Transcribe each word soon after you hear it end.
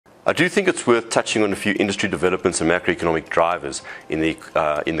I do think it's worth touching on a few industry developments and macroeconomic drivers in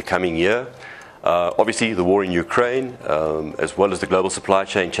the coming year. Obviously, the war in Ukraine, as well as the global supply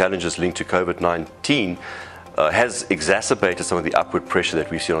chain challenges linked to COVID-19, has exacerbated some of the upward pressure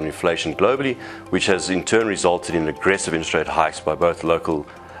that we've seen on inflation globally, which has in turn resulted in aggressive interest rate hikes by both local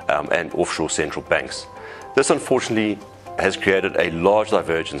and offshore central banks. This, unfortunately, has created a large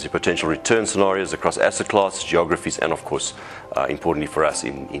divergence in potential return scenarios across asset classes, geographies, and of course, importantly for us,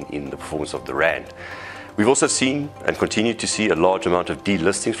 in the performance of the rand. We've also seen and continue to see a large amount of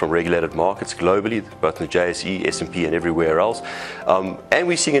delistings from regulated markets globally, both in the JSE, S&P, and everywhere else. And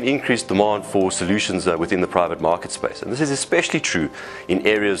we're seeing an increased demand for solutions within the private market space. And this is especially true in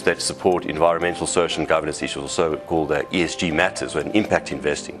areas that support environmental, social, and governance issues, also called ESG matters, or impact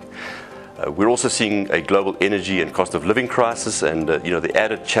investing. We're also seeing a global energy and cost of living crisis, and the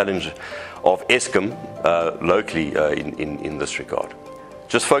added challenge of Eskom locally in this regard.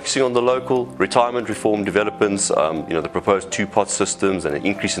 Just focusing on the local retirement reform developments, the proposed two-pot systems and an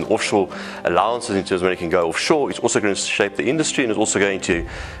increase in offshore allowances in terms of when it can go offshore, it's also going to shape the industry and it's also going to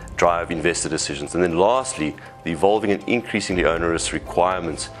drive investor decisions. And then lastly, the evolving and increasingly onerous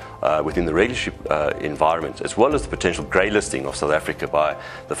requirements within the regulatory environment, as well as the potential grey listing of South Africa by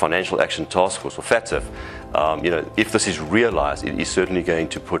the Financial Action Task Force, or FATF. If this is realized, it is certainly going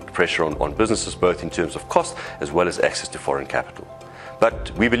to put pressure on businesses, both in terms of cost as well as access to foreign capital.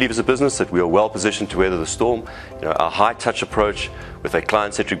 But we believe as a business that we are well positioned to weather the storm. Our high-touch approach with a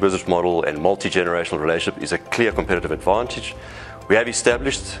client-centric business model and multi-generational relationship is a clear competitive advantage. We have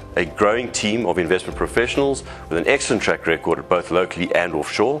established a growing team of investment professionals with an excellent track record both locally and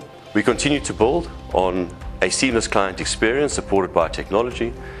offshore. We continue to build on a seamless client experience supported by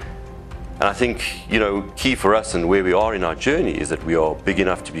technology. And I think, key for us and where we are in our journey is that we are big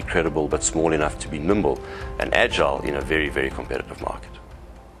enough to be credible, but small enough to be nimble and agile in a very, very competitive market.